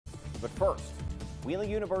But first, Wheeling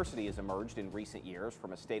University has emerged in recent years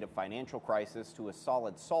from a state of financial crisis to a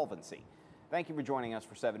solid solvency. Thank you for joining us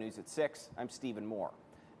for 7 News at 6. I'm Stephen Moore.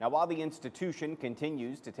 Now, while the institution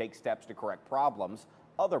continues to take steps to correct problems,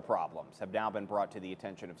 other problems have now been brought to the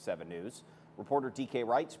attention of 7 News. Reporter DK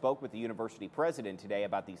Wright spoke with the university president today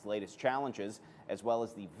about these latest challenges, as well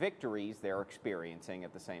as the victories they're experiencing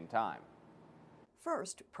at the same time.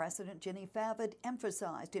 First, President Jenny Favod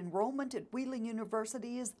emphasized enrollment at Wheeling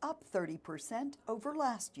University is up 30% over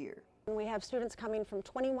last year. We have students coming from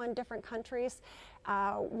 21 different countries.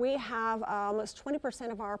 We have almost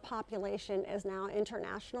 20% of our population is now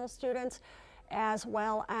international students, as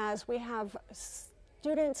well as we have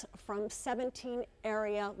students from 17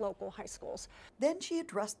 area local high schools. Then she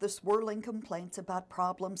addressed the swirling complaints about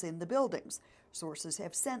problems in the buildings. Sources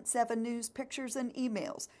have sent 7 News pictures and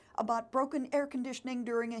emails about broken air conditioning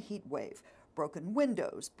during a heat wave, broken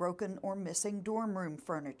windows, broken or missing dorm room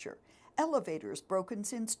furniture, elevators broken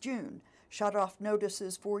since June, shut-off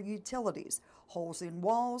notices for utilities, holes in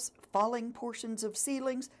walls, falling portions of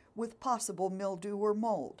ceilings with possible mildew or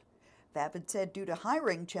mold. Favod said due to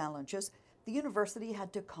hiring challenges, the university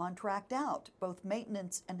had to contract out both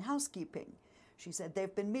maintenance and housekeeping. She said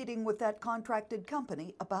they've been meeting with that contracted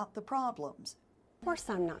company about the problems. Of course,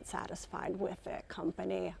 I'm not satisfied with that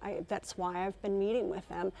company. That's why I've been meeting with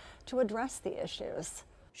them to address the issues.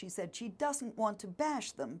 She said she doesn't want to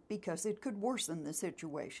bash them because it could worsen the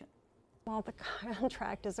situation. Well, the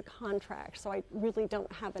contract is a contract, so I really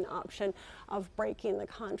don't have an option of breaking the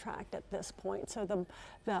contract at this point. So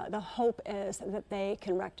the hope is that they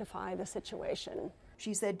can rectify the situation.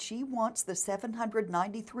 She said she wants the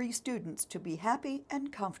 793 students to be happy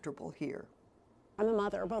and comfortable here. I'm a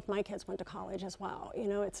mother. Both my kids went to college as well. You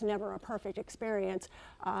know, it's never a perfect experience,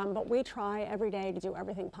 but we try every day to do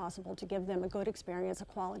everything possible to give them a good experience, a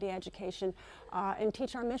quality education, and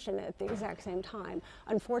teach our mission at the exact same time.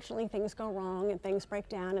 Unfortunately, things go wrong and things break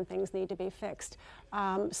down and things need to be fixed.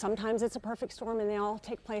 Sometimes it's a perfect storm and they all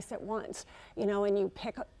take place at once, you know, and you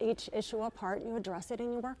pick each issue apart and you address it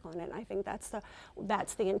and you work on it. And I think that's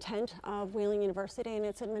the intent of Wheeling University and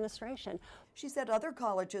its administration. She said other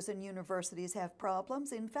colleges and universities have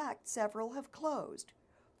problems. In fact, several have closed.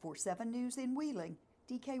 For 7 News in Wheeling,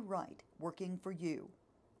 DK Wright, working for you.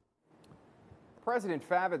 President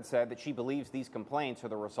Favod said that she believes these complaints are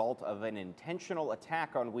the result of an intentional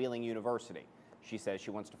attack on Wheeling University. She says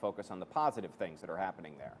she wants to focus on the positive things that are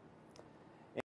happening there.